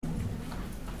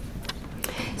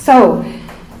So,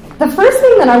 the first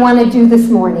thing that I want to do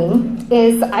this morning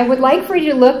is I would like for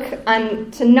you to look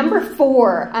to number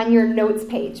 4 on your notes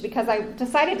page, because I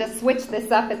decided to switch this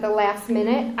up at the last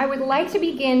minute. I would like to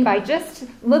begin by just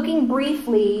looking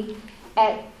briefly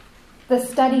at the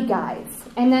study guides,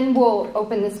 and then we'll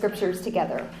open the scriptures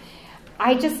together.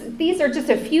 These are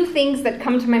just a few things that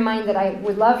come to my mind that I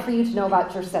would love for you to know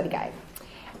about your study guide.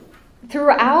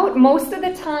 Throughout, most of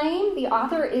the time, the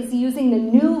author is using the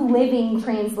New Living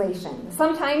Translation.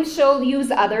 Sometimes she'll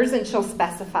use others and she'll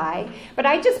specify, but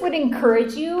I just would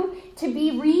encourage you to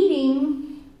be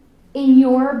reading in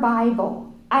your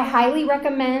Bible. I highly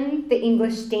recommend the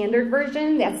English Standard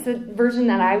Version. That's the version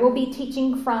that I will be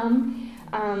teaching from,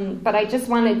 but I just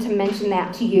wanted to mention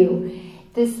that to you.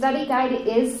 The study guide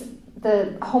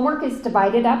the homework is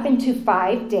divided up into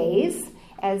 5 days,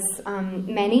 as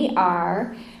many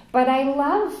are. But I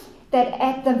love that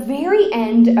at the very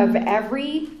end of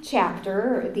every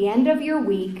chapter, or at the end of your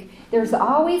week, there's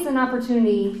always an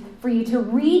opportunity for you to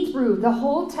read through the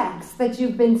whole text that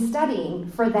you've been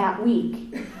studying for that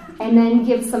week, and then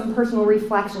give some personal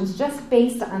reflections just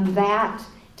based on that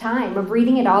time of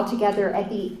reading it all together at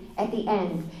the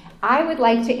end. I would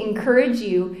like to encourage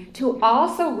you to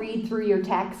also read through your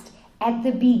text at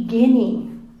the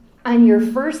beginning on your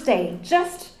first day.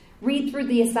 Just read through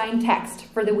the assigned text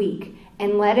for the week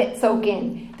and let it soak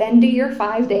in. Then do your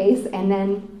 5 days and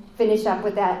then finish up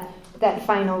with that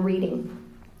final reading.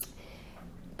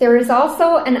 There is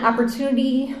also an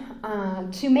opportunity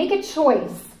to make a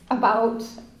choice about,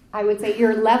 I would say,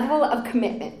 your level of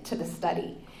commitment to the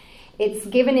study. It's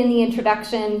given in the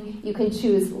introduction. You can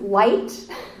choose light,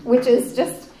 which is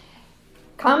just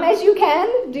come as you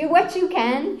can, do what you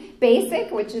can. Basic,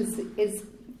 which is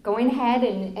going ahead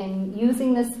and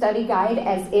using the study guide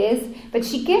as is, but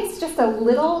she gives just a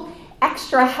little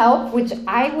extra help, which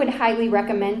I would highly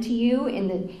recommend to you in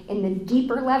the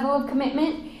deeper level of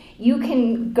commitment. You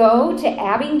can go to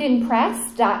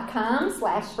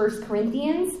abingdonpress.com/1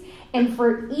 Corinthians, and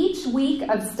for each week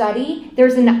of study,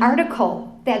 there's an article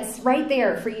that's right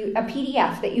there for you, a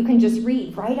PDF that you can just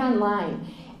read right online.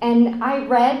 And I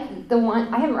read the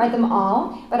one, I haven't read them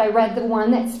all, but I read the one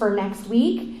that's for next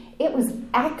week. It was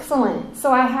excellent.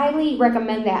 So I highly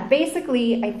recommend that.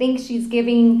 Basically, I think she's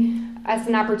giving us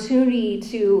an opportunity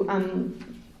to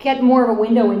get more of a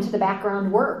window into the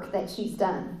background work that she's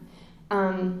done.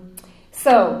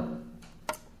 So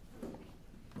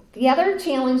the other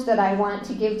challenge that I want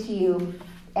to give to you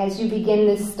as you begin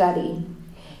this study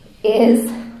is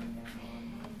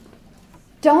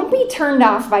don't be turned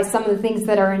off by some of the things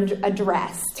that are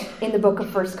addressed in the book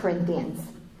of 1 Corinthians.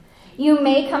 You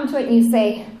may come to it and you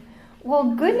say, well,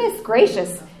 goodness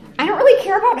gracious, I don't really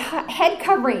care about head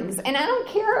coverings, and I don't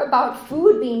care about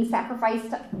food being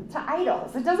sacrificed to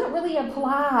idols. It doesn't really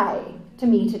apply to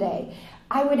me today.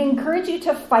 I would encourage you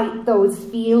to fight those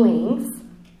feelings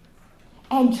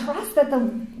and trust that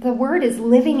the word is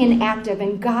living and active,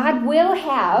 and God will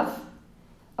have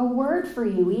a word for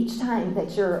you each time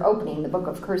that you're opening the book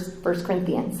of 1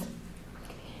 Corinthians.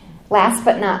 Last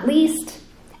but not least,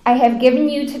 I have given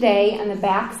you today on the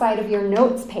back side of your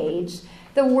notes page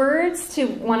the words to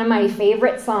one of my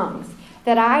favorite songs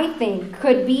that I think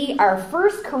could be our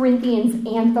 1 Corinthians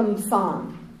anthem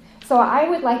song. So I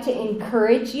would like to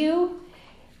encourage you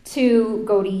to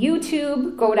go to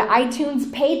YouTube, go to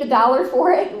iTunes, pay the $1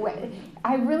 for it.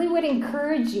 I really would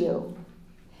encourage you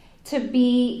to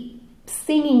be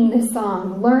singing this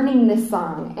song, learning this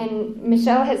song. And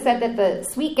Michelle has said that the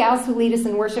sweet gals who lead us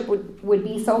in worship would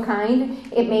be so kind.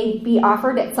 It may be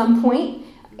offered at some point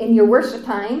in your worship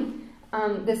time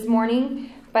this morning.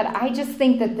 But I just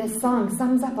think that this song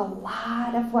sums up a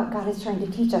lot of what God is trying to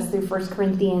teach us through 1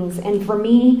 Corinthians. And for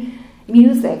me,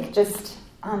 music just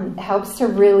helps to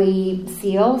really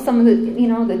seal some of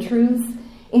the truths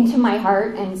into my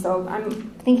heart. And so I'm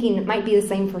thinking it might be the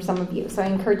same for some of you. So I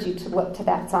encourage you to look to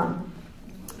that song.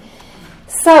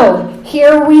 So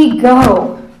here we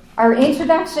go. Our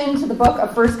introduction to the book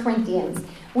of 1 Corinthians.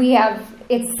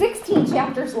 It's 16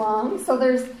 chapters long, so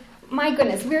my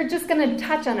goodness, we're just going to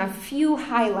touch on a few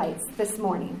highlights this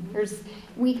morning. And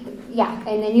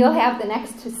then you'll have the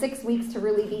next 6 weeks to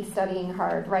really be studying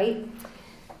hard, right?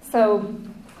 So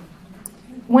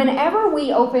whenever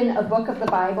we open a book of the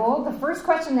Bible, the first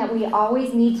question that we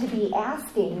always need to be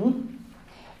asking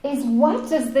is, what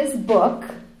does this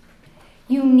book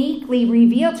uniquely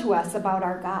reveal to us about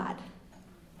our God?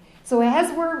 So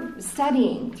as we're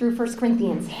studying through 1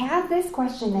 Corinthians, have this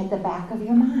question at the back of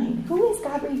your mind. Who is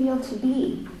God revealed to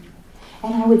be?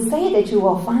 And I would say that you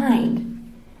will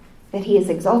find that he is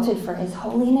exalted for his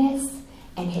holiness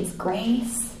and his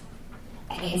grace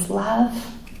and his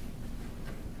love.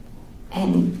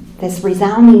 And this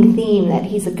resounding theme that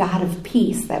he's a God of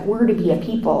peace, that we're to be a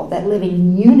people that live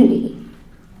in unity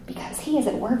because he is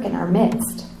at work in our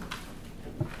midst.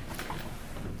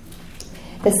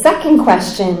 The second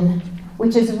question,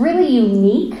 which is really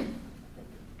unique,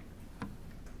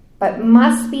 but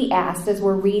must be asked as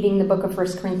we're reading the book of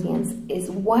 1 Corinthians, is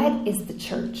what is the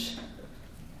church?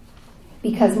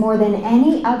 Because more than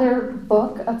any other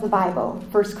book of the Bible,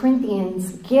 1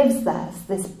 Corinthians gives us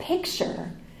this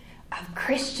picture of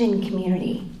Christian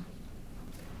community.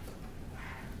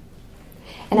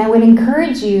 And I would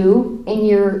encourage you in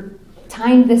your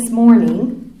time this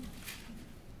morning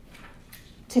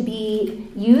to be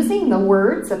using the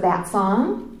words of that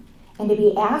song and to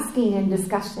be asking and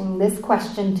discussing this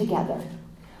question together.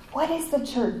 What is the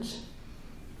church?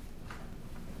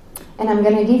 And I'm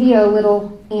going to give you a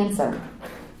little answer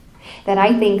that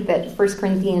I think that 1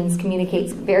 Corinthians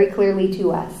communicates very clearly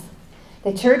to us.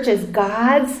 The church is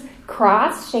God's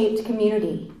cross-shaped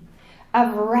community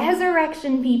of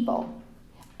resurrection people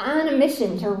on a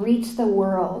mission to reach the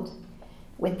world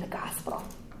with the gospel.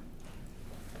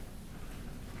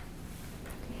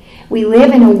 We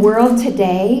live in a world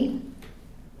today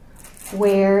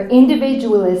where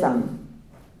individualism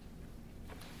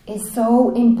is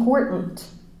so important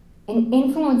and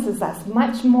influences us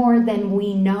much more than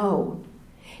we know.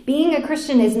 Being a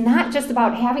Christian is not just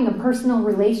about having a personal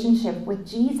relationship with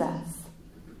Jesus.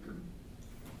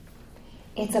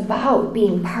 It's about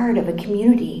being part of a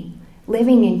community,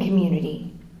 living in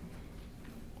community.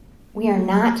 We are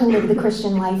not to live the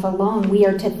Christian life alone. We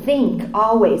are to think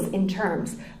always in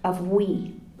terms of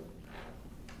we.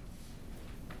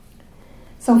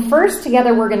 So first,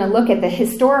 together, we're going to look at the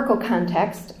historical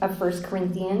context of 1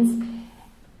 Corinthians.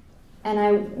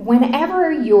 And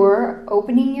whenever you're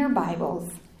opening your Bibles,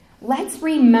 let's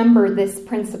remember this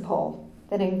principle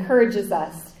that encourages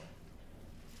us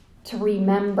to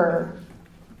remember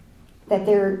that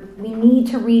we need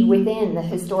to read within the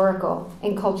historical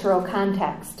and cultural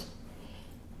context.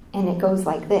 And it goes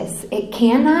like this. It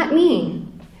cannot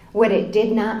mean what it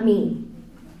did not mean.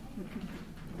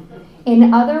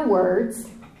 In other words,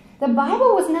 the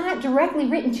Bible was not directly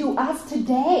written to us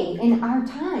today in our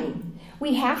time.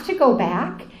 We have to go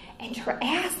back and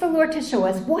ask the Lord to show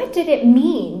us what did it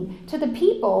mean to the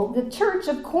people, the church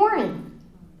of Corinth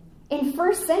in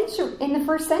the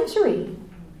first century.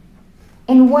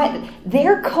 And what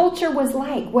their culture was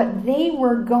like, what they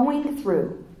were going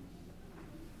through.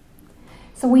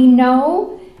 So we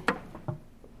know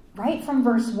right from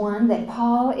verse 1 that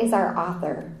Paul is our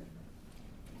author.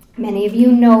 Many of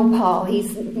you know Paul.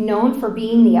 He's known for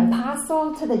being the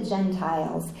apostle to the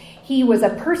Gentiles. He was a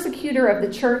persecutor of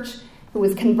the church who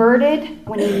was converted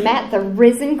when he met the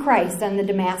risen Christ on the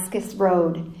Damascus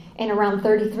Road in around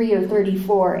 33 or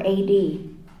 34 AD.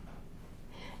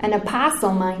 An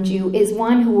apostle, mind you, is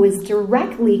one who was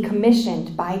directly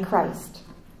commissioned by Christ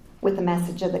with the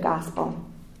message of the gospel.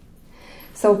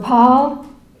 So Paul,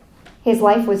 his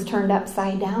life was turned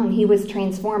upside down. He was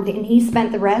transformed, and he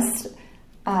spent the rest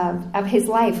of his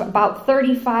life, about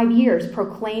 35 years,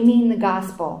 proclaiming the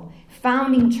gospel,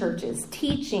 founding churches,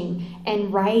 teaching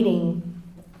and writing,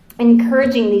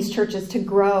 encouraging these churches to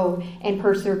grow and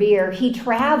persevere. He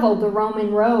traveled the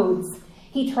Roman roads.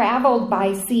 He traveled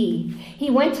by sea.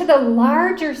 He went to the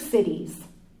larger cities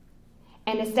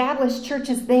and established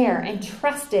churches there and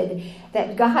trusted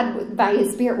that God, by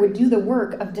his Spirit, would do the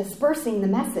work of dispersing the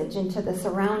message into the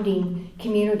surrounding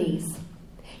communities.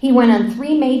 He went on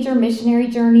 3 major missionary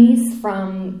journeys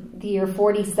from the year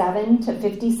 47 to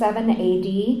 57 AD.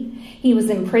 He was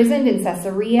imprisoned in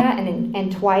Caesarea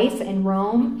and twice in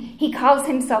Rome. He calls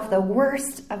himself the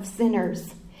worst of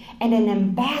sinners and an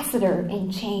ambassador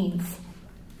in chains.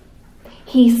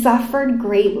 He suffered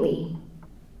greatly.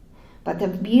 But the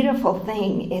beautiful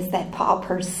thing is that Paul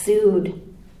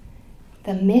pursued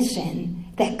the mission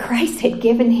that Christ had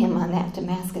given him on that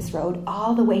Damascus Road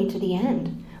all the way to the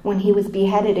end when he was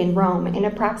beheaded in Rome in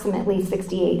approximately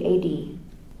 68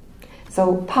 AD.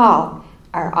 So Paul,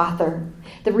 our author.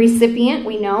 The recipient,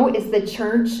 we know, is the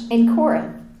church in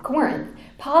Corinth.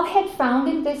 Paul had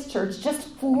founded this church just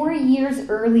 4 years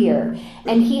earlier,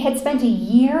 and he had spent a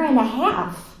year and a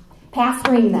half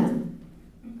pastoring them.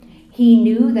 He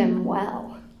knew them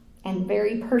well and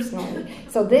very personally.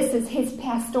 So this is his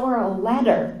pastoral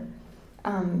letter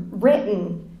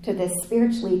written to this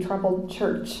spiritually troubled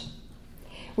church.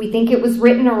 We think it was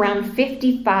written around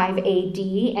 55 AD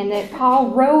and that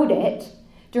Paul wrote it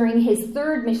during his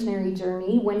 3rd missionary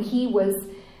journey when he was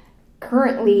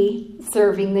currently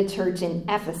serving the church in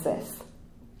Ephesus.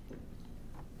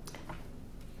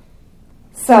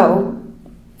 So,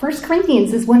 1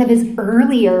 Corinthians is one of his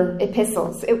earlier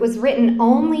epistles. It was written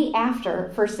only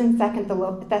after 1st and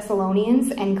 2nd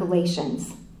Thessalonians and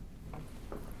Galatians.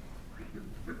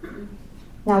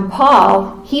 Now,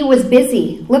 Paul, he was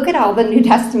busy. Look at all the New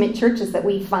Testament churches that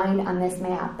we find on this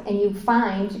map. And you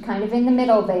find, kind of in the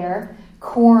middle there,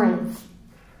 Corinth.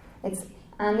 It's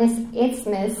on this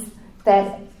isthmus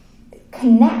that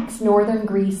connects northern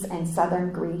Greece and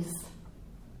southern Greece.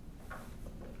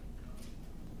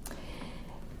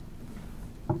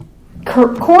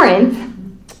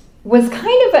 Corinth was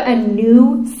kind of a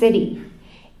new city.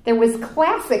 There was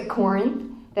classic Corinth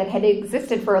that had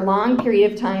existed for a long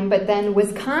period of time, but then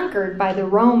was conquered by the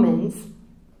Romans.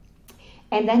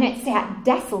 And then it sat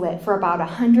desolate for about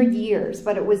 100 years,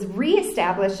 but it was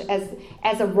reestablished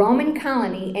as a Roman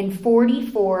colony in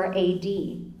 44 AD.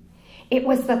 It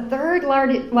was the third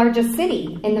largest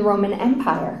city in the Roman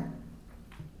Empire.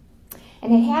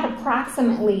 And it had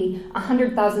approximately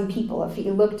 100,000 people if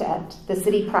you looked at the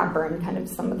city proper and kind of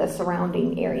some of the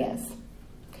surrounding areas.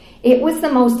 It was the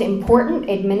most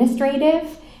important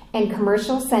administrative and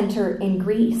commercial center in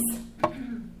Greece.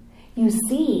 You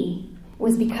see, it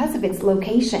was because of its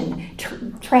location.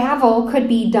 Travel could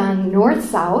be done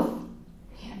north-south,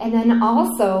 and then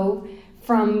also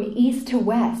from east to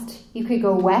west. You could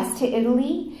go west to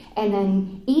Italy and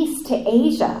then east to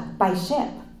Asia by ship.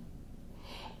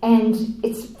 And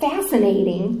it's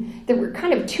fascinating. There were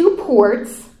kind of two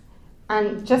ports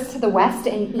on just to the west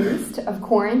and east of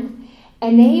Corinth,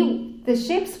 and the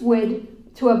ships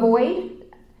would, to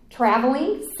avoid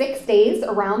traveling 6 days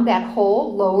around that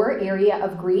whole lower area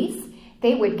of Greece,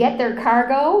 they would get their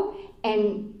cargo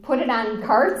and put it on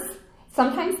carts.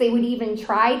 Sometimes they would even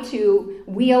try to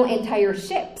wheel entire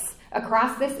ships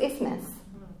across this isthmus.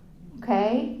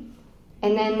 Okay?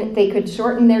 And then they could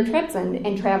shorten their trips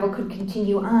and travel could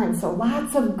continue on. So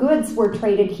lots of goods were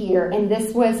traded here. And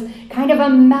this was kind of a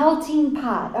melting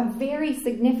pot, a very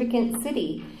significant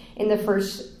city in the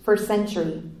first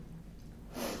century.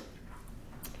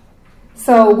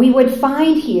 So we would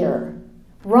find here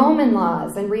Roman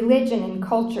laws and religion and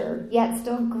culture, yet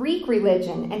still Greek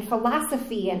religion and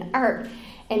philosophy and art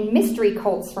and mystery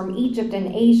cults from Egypt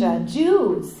and Asia.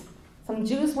 Jews. Some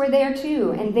Jews were there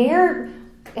too. And they're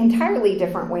entirely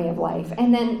different way of life.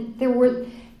 And then there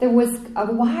was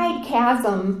a wide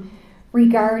chasm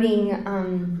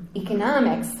regarding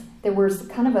economics. There was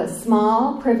kind of a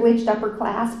small privileged upper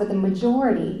class, but the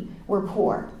majority were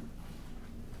poor.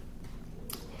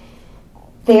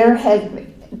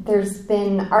 There's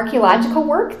been archaeological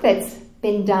work that's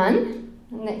been done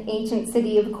in the ancient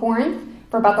city of Corinth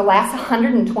for about the last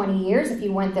 120 years. If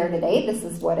you went there today, this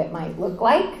is what it might look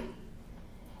like.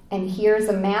 And here's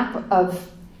a map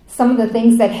of some of the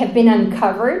things that have been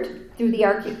uncovered through the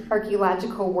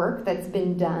archaeological work that's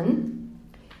been done.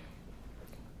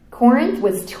 Corinth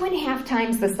was 2.5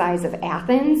 times the size of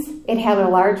Athens. It had a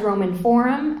large Roman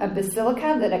forum, a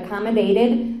basilica that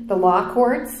accommodated the law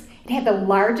courts. It had the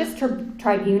largest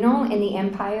tribunal in the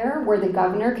empire where the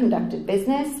governor conducted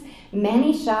business,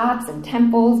 many shops and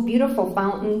temples, beautiful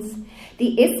fountains.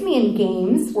 The Isthmian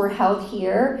Games were held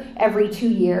here every 2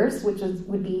 years, which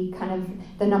would be kind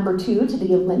of the number 2 to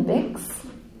the Olympics.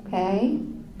 Okay.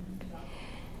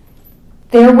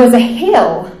 There was a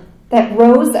hill that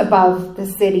rose above the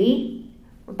city,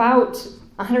 about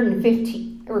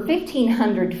 150 or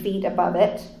 1,500 feet above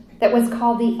it, that was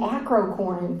called the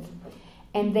Acrocorinth.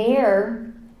 And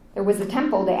there was a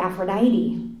temple to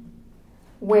Aphrodite,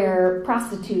 where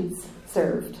prostitutes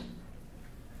served.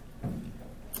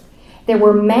 There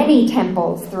were many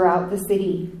temples throughout the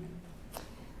city.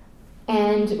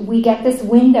 And we get this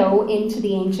window into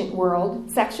the ancient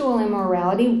world. Sexual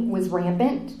immorality was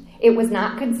rampant. It was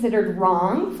not considered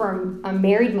wrong for a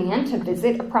married man to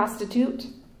visit a prostitute.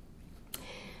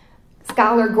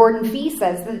 Scholar Gordon Fee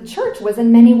says that the church was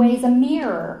in many ways a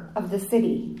mirror of the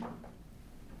city.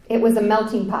 It was a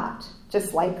melting pot,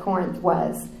 just like Corinth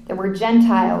was. There were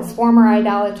Gentiles, former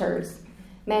idolaters,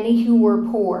 many who were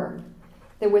poor.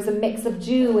 There was a mix of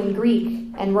Jew and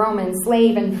Greek and Roman,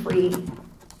 slave and free,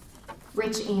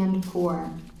 rich and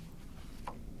poor.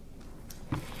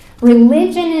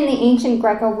 Religion in the ancient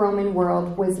Greco-Roman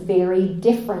world was very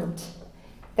different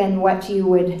than what you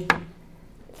would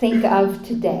think of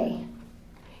today.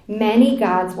 Many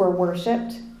gods were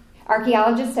worshipped.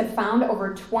 Archaeologists have found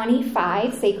over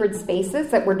 25 sacred spaces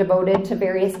that were devoted to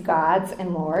various gods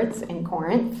and lords in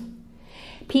Corinth.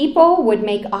 People would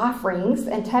make offerings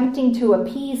attempting to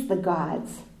appease the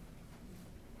gods.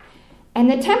 And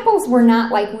the temples were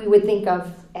not like we would think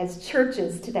of as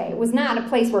churches today. It was not a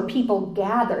place where people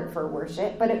gathered for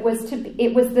worship, but it was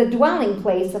the dwelling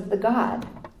place of the god.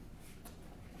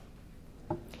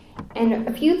 And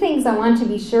a few things I want to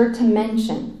be sure to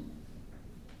mention.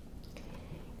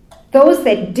 Those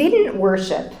that didn't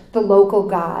worship the local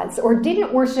gods or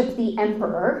didn't worship the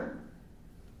emperor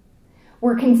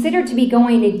were considered to be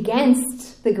going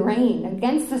against the grain,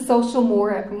 against the social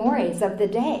mores of the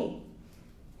day.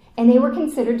 And they were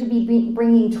considered to be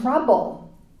bringing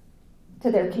trouble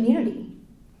to their community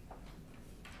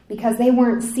because they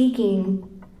weren't seeking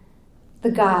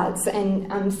the gods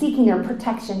and seeking their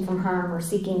protection from harm or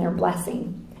seeking their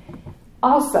blessing.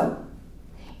 Also,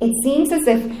 it seems as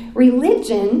if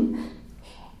religion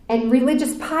and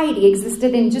religious piety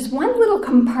existed in just one little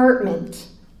compartment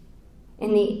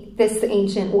in this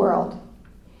ancient world.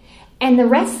 And the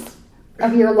rest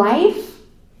of your life,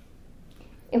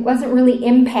 it wasn't really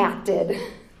impacted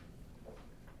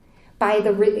by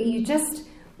you just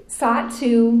sought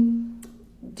to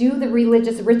do the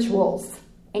religious rituals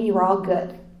and you were all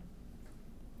good.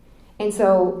 And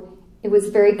so it was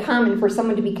very common for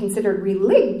someone to be considered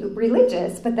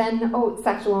religious, but then,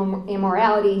 sexual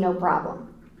immorality, no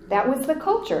problem. That was the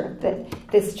culture that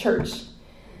this church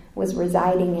was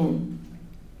residing in.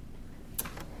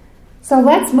 So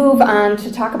let's move on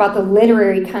to talk about the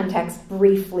literary context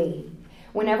briefly.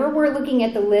 Whenever we're looking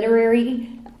at the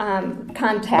literary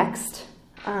context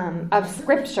of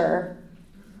Scripture,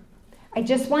 I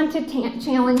just want to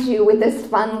challenge you with this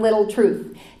fun little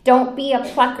truth. Don't be a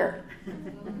plucker.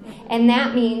 And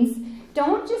that means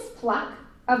don't just pluck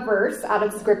a verse out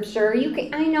of Scripture.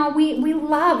 I know we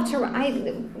love to,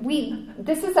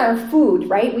 this is our food,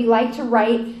 right? We like to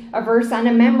write a verse on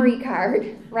a memory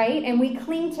card, right? And we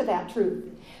cling to that truth.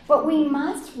 But we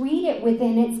must read it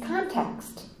within its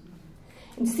context.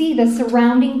 And see the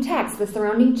surrounding text, the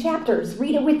surrounding chapters.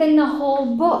 Read it within the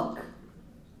whole book.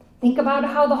 Think about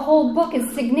how the whole book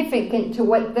is significant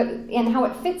to and how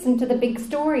it fits into the big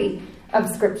story of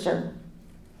Scripture.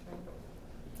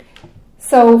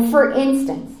 So, for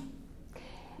instance,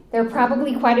 there are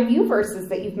probably quite a few verses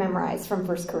that you've memorized from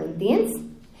 1 Corinthians.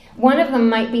 One of them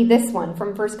might be this one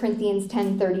from 1 Corinthians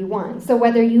 10:31. So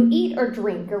whether you eat or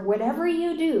drink or whatever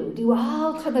you do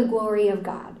all to the glory of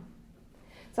God.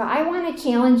 So I want to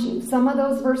challenge you. Some of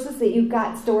those verses that you've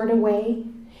got stored away,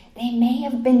 they may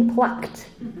have been plucked.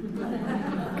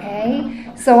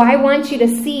 Okay? So I want you to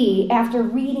see, after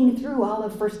reading through all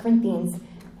of 1 Corinthians,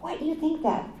 what do you think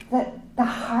that the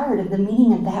heart of the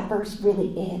meaning of that verse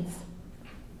really is?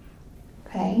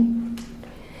 Okay?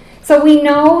 So we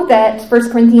know that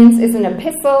 1 Corinthians is an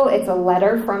epistle. It's a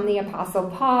letter from the Apostle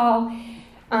Paul.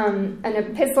 An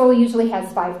epistle usually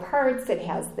has 5 parts. It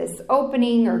has this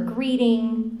opening or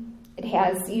greeting. It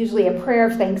has usually a prayer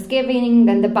of thanksgiving,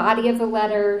 then the body of the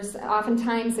letters.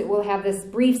 Oftentimes it will have this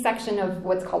brief section of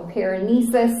what's called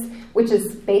paranesis, which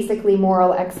is basically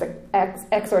moral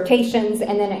exhortations,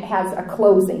 and then it has a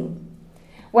closing.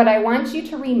 What I want you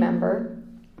to remember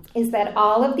is that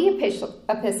all of the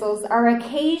epistles are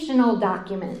occasional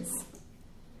documents.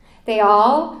 They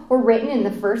all were written in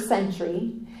the first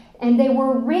century, and they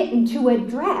were written to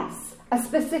address a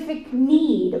specific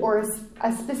need or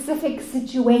a specific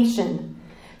situation.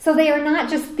 So they are not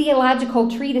just theological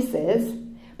treatises,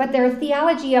 but they're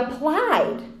theology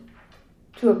applied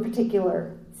to a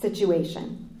particular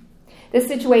situation. This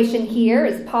situation here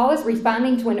is Paul is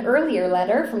responding to an earlier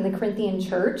letter from the Corinthian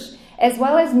church, as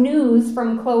well as news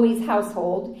from Chloe's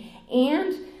household,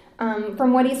 and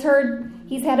from what he's heard,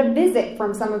 he's had a visit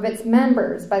from some of its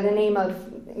members by the name of,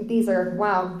 these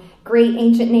are, great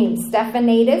ancient names,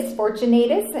 Stephanetus,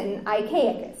 Fortunatus, and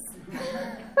Achaicus.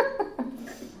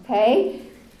 Okay?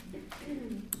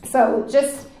 So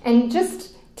just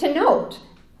to note,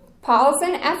 Paul's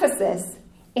in Ephesus.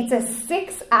 It's a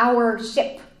 6-hour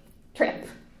ship trip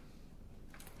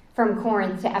from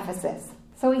Corinth to Ephesus.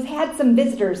 So he's had some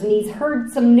visitors and he's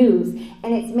heard some news,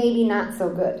 and it's maybe not so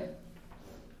good.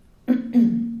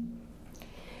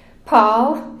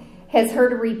 Paul has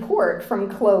heard a report from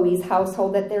Chloe's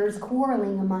household that there's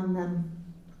quarreling among them.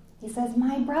 He says,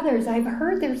 "My brothers, I've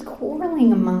heard there's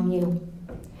quarreling among you."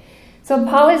 So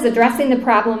Paul is addressing the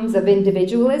problems of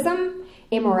individualism,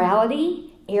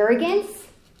 immorality, arrogance,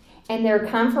 and their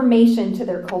conformation to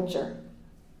their culture.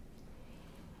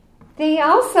 They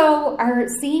also are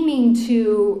seeming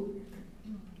to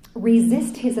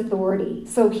resist his authority.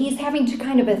 So he's having to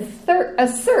kind of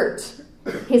assert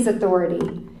his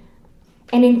authority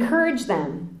and encourage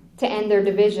them to end their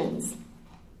divisions.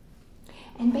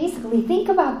 And basically, think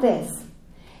about this.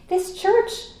 This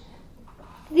church,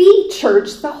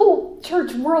 the whole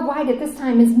church worldwide at this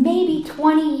time is maybe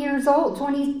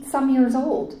 20-some years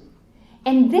old.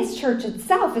 And this church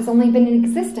itself has only been in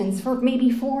existence for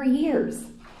maybe 4 years.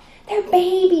 They're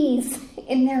babies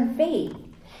in their faith.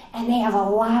 and they have a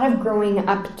lot of growing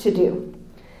up to do.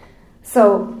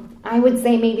 So I would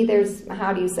say maybe there's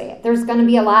going to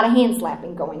be a lot of hand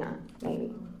slapping going on,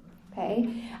 maybe.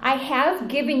 Okay? I have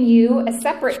given you a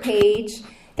separate page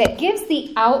that gives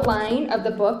the outline of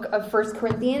the book of 1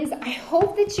 Corinthians. I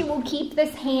hope that you will keep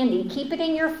this handy. Keep it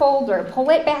in your folder. Pull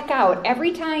it back out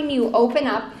every time you open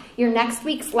up your next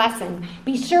week's lesson.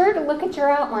 Be sure to look at your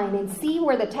outline and see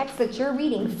where the text that you're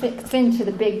reading fits into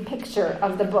the big picture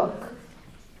of the book.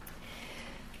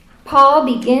 Paul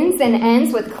begins and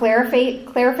ends with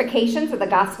clarifications of the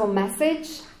gospel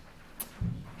message,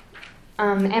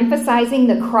 emphasizing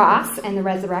the cross and the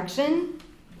resurrection.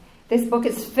 This book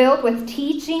is filled with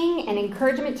teaching and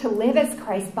encouragement to live as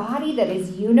Christ's body that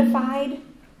is unified,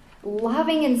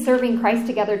 loving and serving Christ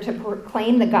together to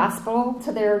proclaim the gospel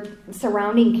to their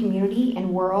surrounding community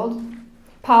and world.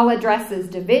 Paul addresses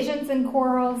divisions and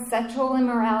quarrels, sexual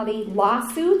immorality,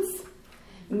 lawsuits,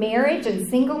 marriage and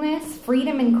singleness,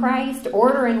 freedom in Christ,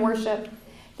 order in worship,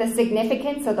 the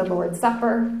significance of the Lord's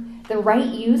Supper, the right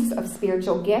use of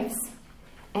spiritual gifts,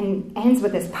 and ends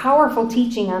with this powerful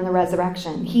teaching on the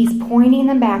resurrection. He's pointing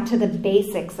them back to the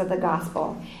basics of the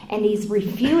gospel, and he's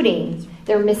refuting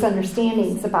their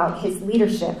misunderstandings about his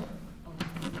leadership.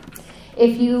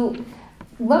 If you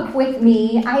look with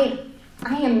me,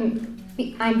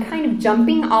 I'm kind of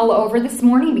jumping all over this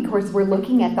morning because we're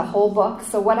looking at the whole book.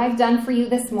 So what I've done for you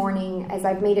this morning is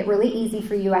I've made it really easy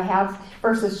for you. I have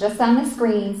verses just on the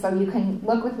screen, so you can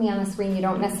look with me on the screen. You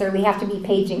don't necessarily have to be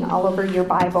paging all over your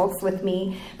Bibles with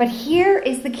me. But here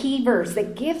is the key verse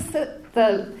that gives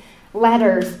the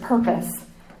letter's purpose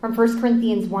from 1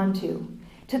 Corinthians 1:2.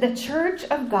 To the church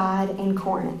of God in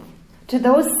Corinth, to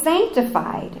those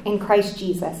sanctified in Christ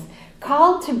Jesus,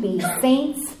 called to be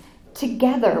saints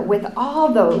together with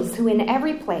all those who in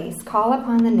every place call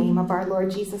upon the name of our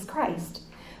Lord Jesus Christ,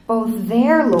 both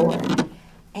their Lord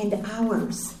and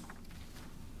ours.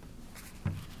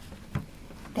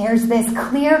 There's this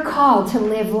clear call to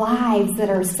live lives that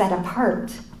are set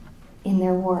apart in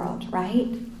their world, right?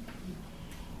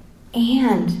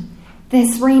 And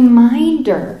this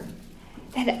reminder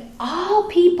that all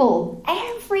people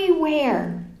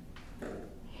everywhere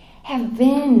have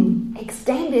been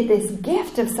extended this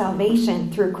gift of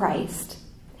salvation through Christ.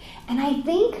 And I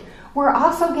think we're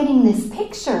also getting this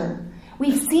picture.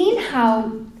 We've seen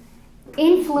how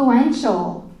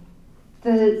influential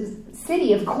the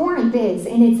city of Corinth is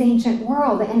in its ancient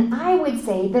world. And I would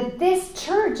say that this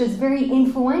church is very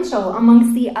influential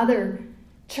amongst the other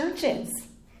churches.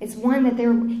 It's one that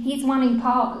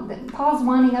Paul's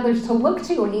wanting others to look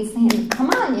to, and he's saying, come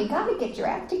on, you got to get your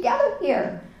act together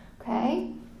here.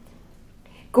 Okay?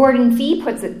 Gordon Fee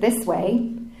puts it this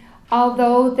way: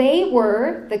 although they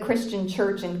were the Christian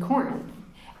church in Corinth,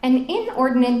 an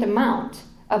inordinate amount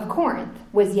of Corinth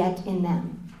was yet in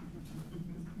them.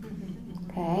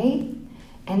 Okay?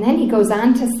 And then he goes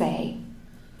on to say,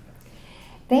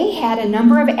 they had a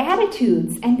number of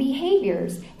attitudes and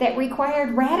behaviors that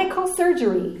required radical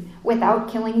surgery without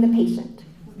killing the patient.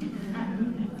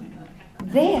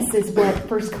 This is what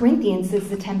 1 Corinthians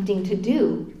is attempting to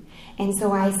do. And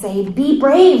so I say, be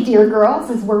brave, dear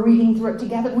girls, as we're reading through it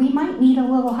together. We might need a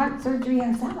little heart surgery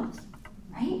ourselves,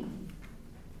 right?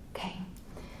 Okay.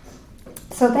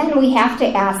 So then we have to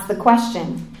ask the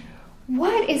question,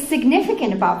 what is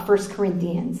significant about 1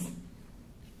 Corinthians?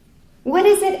 What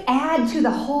does it add to the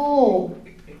whole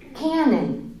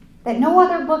canon that no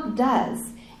other book does?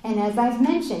 And as I've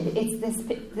mentioned, it's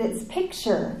this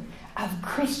picture of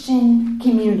Christian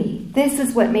community. This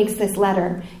is what makes this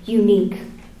letter unique.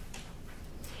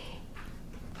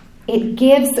 It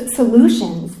gives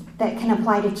solutions that can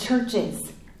apply to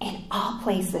churches in all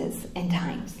places and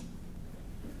times.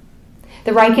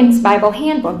 The Rykins Bible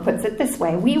Handbook puts it this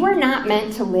way: we were not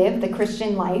meant to live the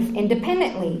Christian life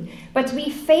independently, but to be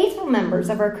faithful members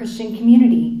of our Christian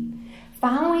community,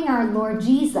 following our Lord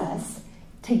Jesus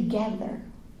together.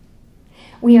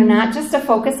 We are not just to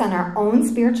focus on our own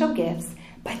spiritual gifts,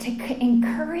 but to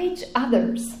encourage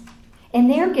others in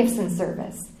their gifts and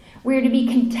service. We are to be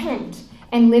content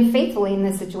and live faithfully in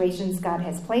the situations God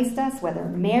has placed us, whether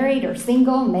married or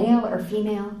single, male or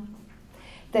female.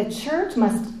 The church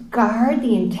must guard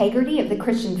the integrity of the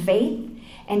Christian faith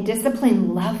and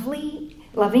discipline lovingly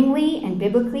and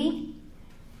biblically.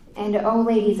 And oh,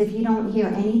 ladies, if you don't hear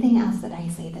anything else that I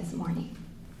say this morning,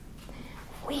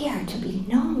 we are to be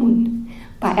known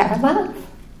by our love.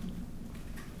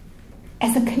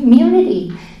 As a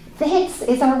community, this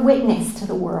is our witness to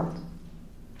the world.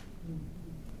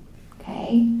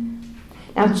 Okay?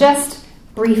 Now, just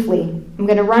briefly, I'm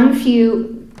going to run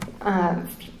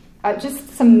just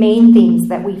some main themes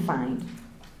that we find.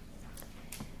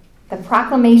 The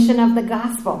proclamation of the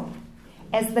gospel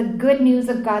as the good news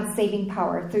of God's saving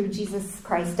power through Jesus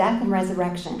Christ's death and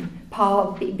resurrection.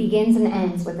 Paul begins and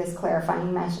ends with this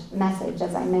clarifying message,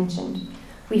 as I mentioned.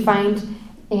 We find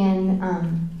in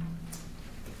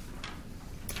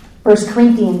 1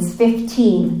 Corinthians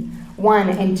 15, 1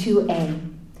 and 2a.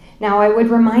 Now I would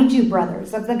remind you,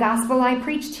 brothers, of the gospel I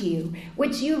preached to you,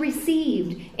 which you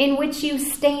received, in which you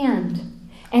stand,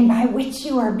 and by which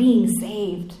you are being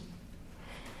saved.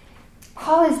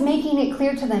 Paul is making it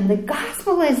clear to them the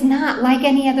gospel is not like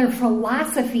any other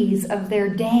philosophies of their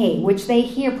day, which they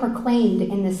hear proclaimed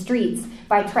in the streets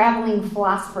by traveling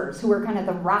philosophers who were kind of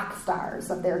the rock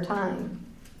stars of their time.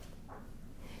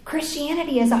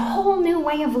 Christianity is a whole new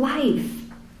way of life.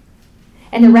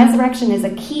 And the resurrection is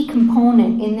a key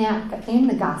component in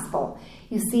the gospel.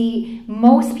 You see,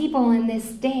 most people in this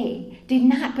day did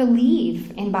not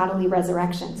believe in bodily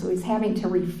resurrection, so he's having to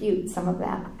refute some of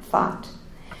that thought.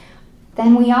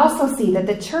 Then we also see that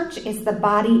the church is the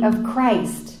body of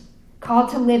Christ, called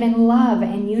to live in love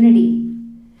and unity.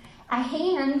 A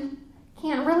hand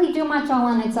can't really do much all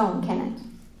on its own, can it?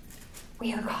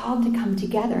 We are called to come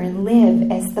together and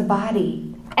live as the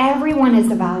body. Everyone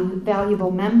is a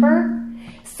valuable member.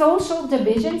 Social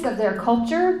divisions of their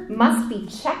culture must be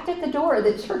checked at the door of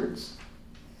the church.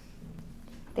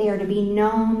 They are to be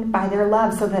known by their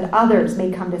love so that others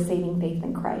may come to saving faith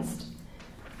in Christ.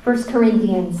 1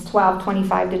 Corinthians 12,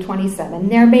 25 to 27.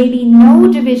 There may be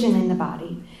no division in the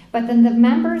body, but then the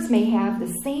members may have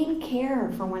the same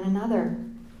care for one another.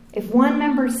 If one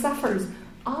member suffers,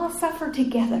 all suffer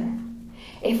together.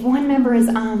 If one member is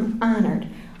honored,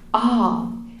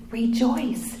 all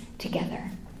rejoice together.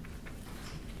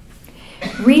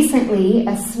 Recently,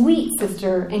 a sweet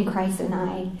sister in Christ and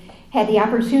I had the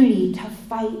opportunity to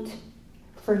fight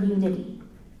for unity,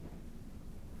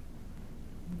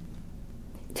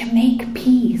 to make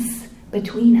peace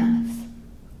between us.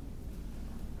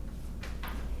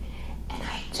 And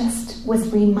I just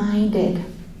was reminded,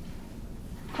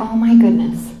 oh my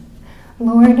goodness,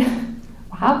 Lord,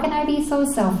 how can I be so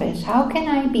selfish? How can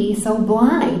I be so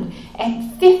blind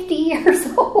at 50 years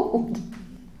old?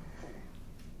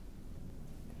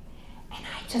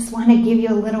 Just want to give you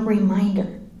a little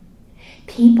reminder.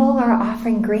 People are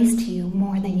offering grace to you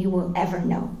more than you will ever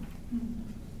know.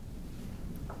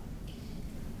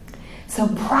 So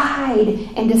pride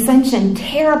and dissension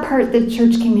tear apart the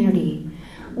church community.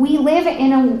 We live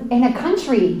in a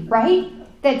country, right,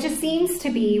 that just seems to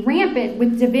be rampant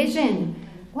with division.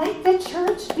 Let the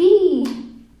church be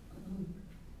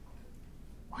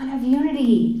one of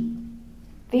unity,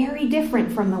 very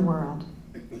different from the world.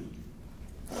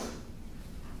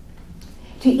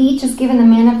 To each is given the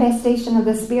manifestation of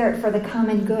the Spirit for the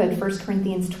common good, 1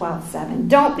 Corinthians 12, 7.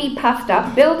 Don't be puffed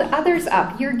up. Build others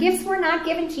up. Your gifts were not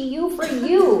given to you for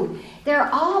you.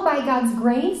 They're all by God's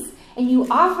grace, and you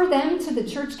offer them to the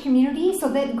church community so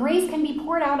that grace can be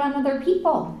poured out on other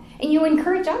people. And you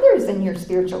encourage others in your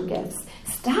spiritual gifts.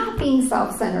 Stop being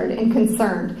self-centered and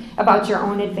concerned about your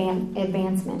own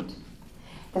advancement.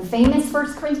 The famous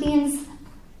 1 Corinthians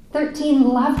 13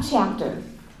 love chapter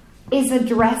is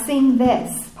addressing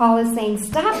this. Paul is saying,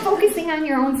 stop focusing on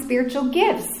your own spiritual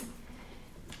gifts.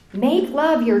 Make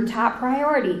love your top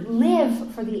priority.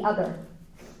 Live for the other.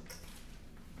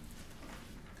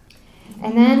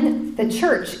 And then the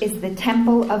church is the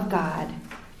temple of God.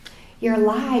 Your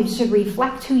lives should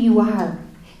reflect who you are.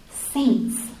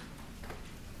 Saints.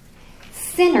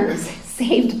 Sinners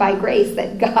saved by grace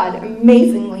that God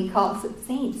amazingly calls it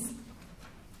saints.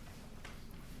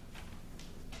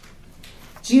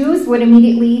 Jews would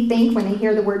immediately think, when they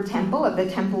hear the word temple, of the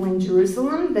temple in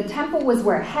Jerusalem. The temple was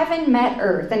where heaven met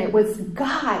earth, and it was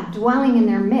God dwelling in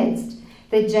their midst.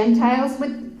 The Gentiles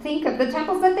would think of the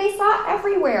temples that they saw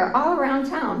everywhere, all around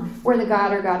town, where the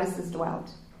god or goddesses dwelt.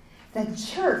 The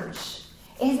church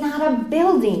is not a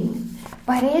building,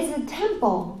 but is a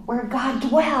temple where God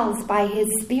dwells by his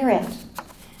Spirit.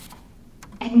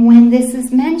 And when this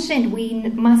is mentioned, we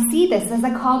must see this as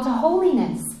a call to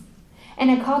holiness, and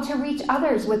a call to reach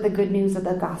others with the good news of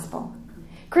the gospel.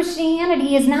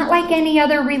 Christianity is not like any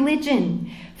other religion.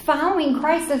 Following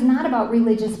Christ is not about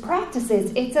religious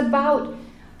practices. It's about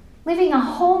living a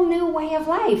whole new way of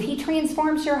life. He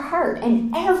transforms your heart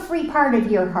and every part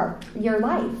of your heart, your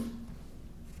life.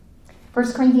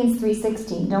 1 Corinthians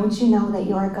 3:16, don't you know that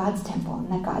you are God's temple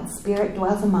and that God's Spirit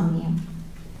dwells among you?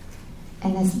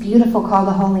 And this beautiful call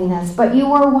to holiness. But you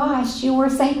were washed, you were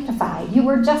sanctified, you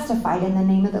were justified in the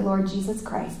name of the Lord Jesus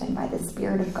Christ and by the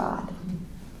Spirit of God.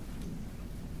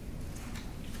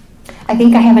 I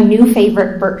think I have a new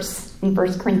favorite verse in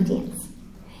 1 Corinthians.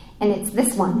 And it's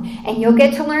this one. And you'll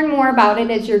get to learn more about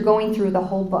it as you're going through the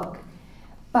whole book.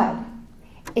 But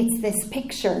it's this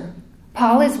picture.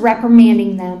 Paul is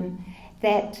reprimanding them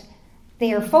that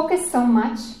they are focused so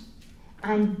much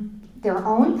on their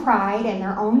own pride and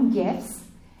their own gifts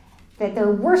that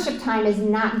their worship time is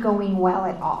not going well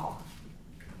at all.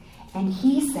 And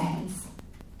he says,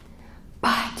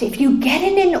 but if you get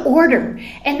it in order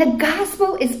and the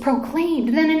gospel is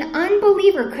proclaimed, then an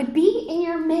unbeliever could be in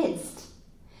your midst,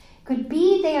 could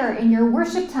be there in your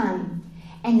worship time,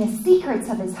 and the secrets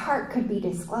of his heart could be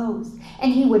disclosed.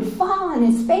 And he would fall on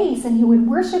his face and he would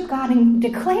worship God and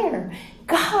declare,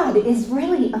 God is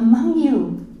really among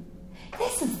you.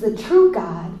 This is the true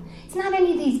God. It's not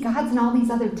any of these gods and all these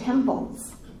other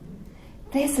temples.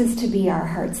 This is to be our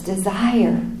heart's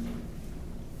desire.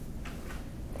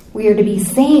 We are to be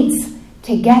saints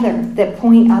together that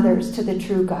point others to the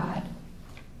true God.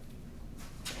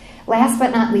 Last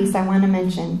but not least, I want to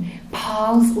mention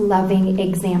Paul's loving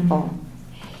example.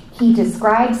 He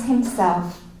describes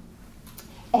himself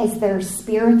as their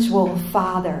spiritual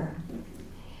father.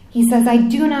 He says, I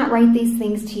do not write these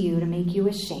things to you to make you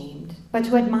ashamed, but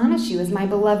to admonish you as my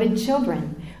beloved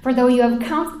children. For though you have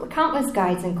countless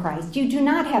guides in Christ, you do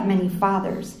not have many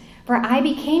fathers. For I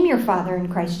became your father in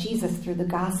Christ Jesus through the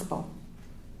gospel.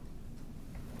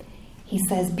 He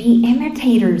says, be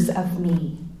imitators of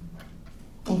me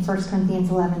in 1 Corinthians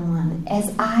 11:1,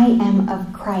 as I am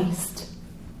of Christ.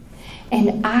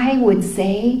 And I would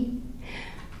say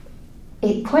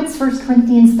it puts 1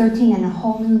 Corinthians 13 in a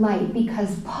whole new light,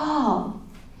 because Paul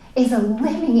is a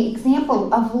living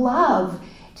example of love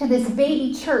to this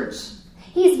baby church.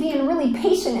 He's being really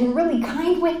patient and really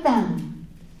kind with them.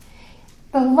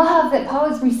 The love that Paul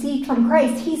has received from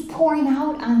Christ, he's pouring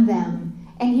out on them.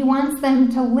 And he wants them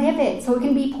to live it so it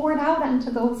can be poured out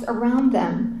onto those around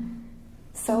them.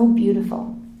 So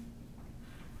beautiful.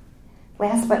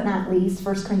 Last but not least,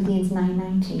 1 Corinthians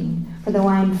 9:19. For though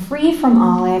I am free from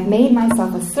all, I have made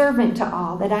myself a servant to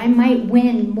all, that I might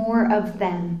win more of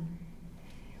them.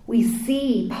 We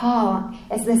see Paul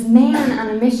as this man on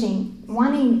a mission,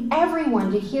 wanting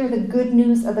everyone to hear the good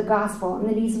news of the gospel, and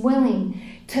that he's willing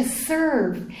to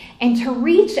serve and to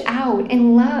reach out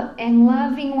in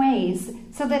loving ways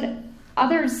so that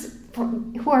others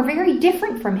who are very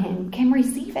different from him can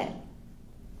receive it.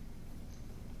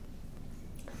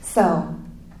 So,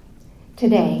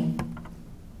 today,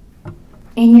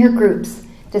 in your groups,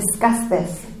 discuss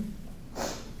this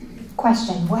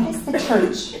question. What is the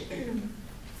church?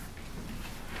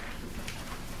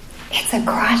 It's a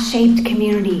cross-shaped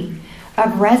community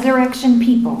of resurrection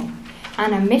people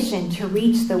on a mission to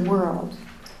reach the world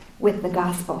with the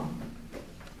gospel.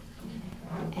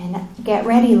 And get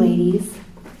ready, ladies,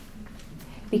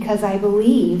 because I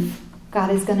believe God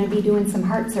is going to be doing some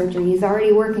heart surgery. He's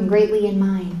already working greatly in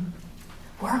mine.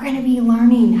 We're going to be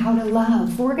learning how to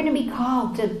love. We're going to be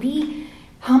called to be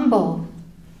humble.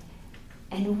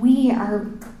 And we are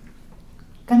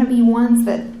going to be ones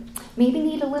that maybe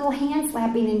need a little hand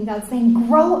slapping and God saying,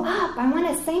 grow up. I want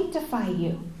to sanctify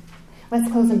you.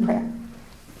 Let's close in prayer.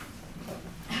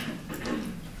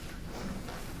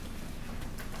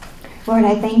 Lord,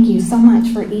 I thank you so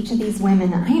much for each of these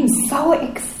women. I am so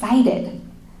excited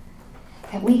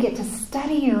that we get to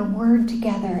study your word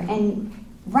together. And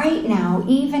right now,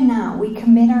 even now, we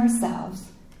commit ourselves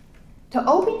to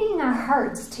opening our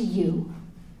hearts to you.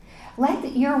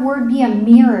 Let your word be a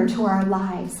mirror to our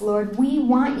lives, Lord. We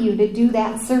want you to do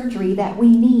that surgery that we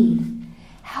need.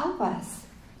 Help us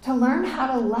to learn how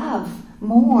to love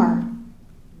more.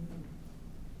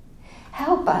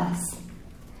 Help us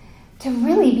to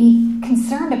really be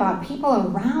concerned about people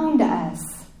around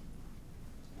us.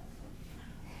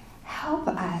 Help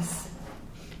us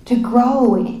to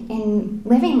grow in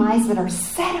living lives that are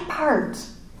set apart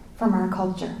from our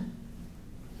culture.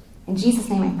 In Jesus'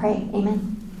 name I pray.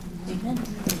 Amen. Amen.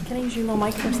 Can I use your little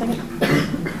mic for a second?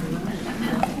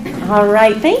 All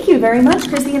right. Thank you very much,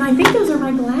 Chrissy. And I think those are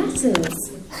my glasses.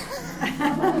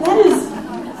 That is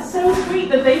so sweet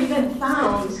that they've been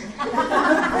found.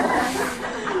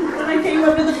 When I came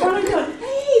up to the front, I go,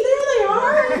 hey, there they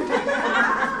are.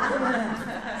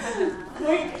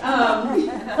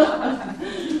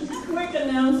 Quick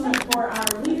announcement for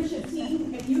our leadership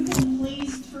team. If you can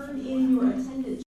please turn in your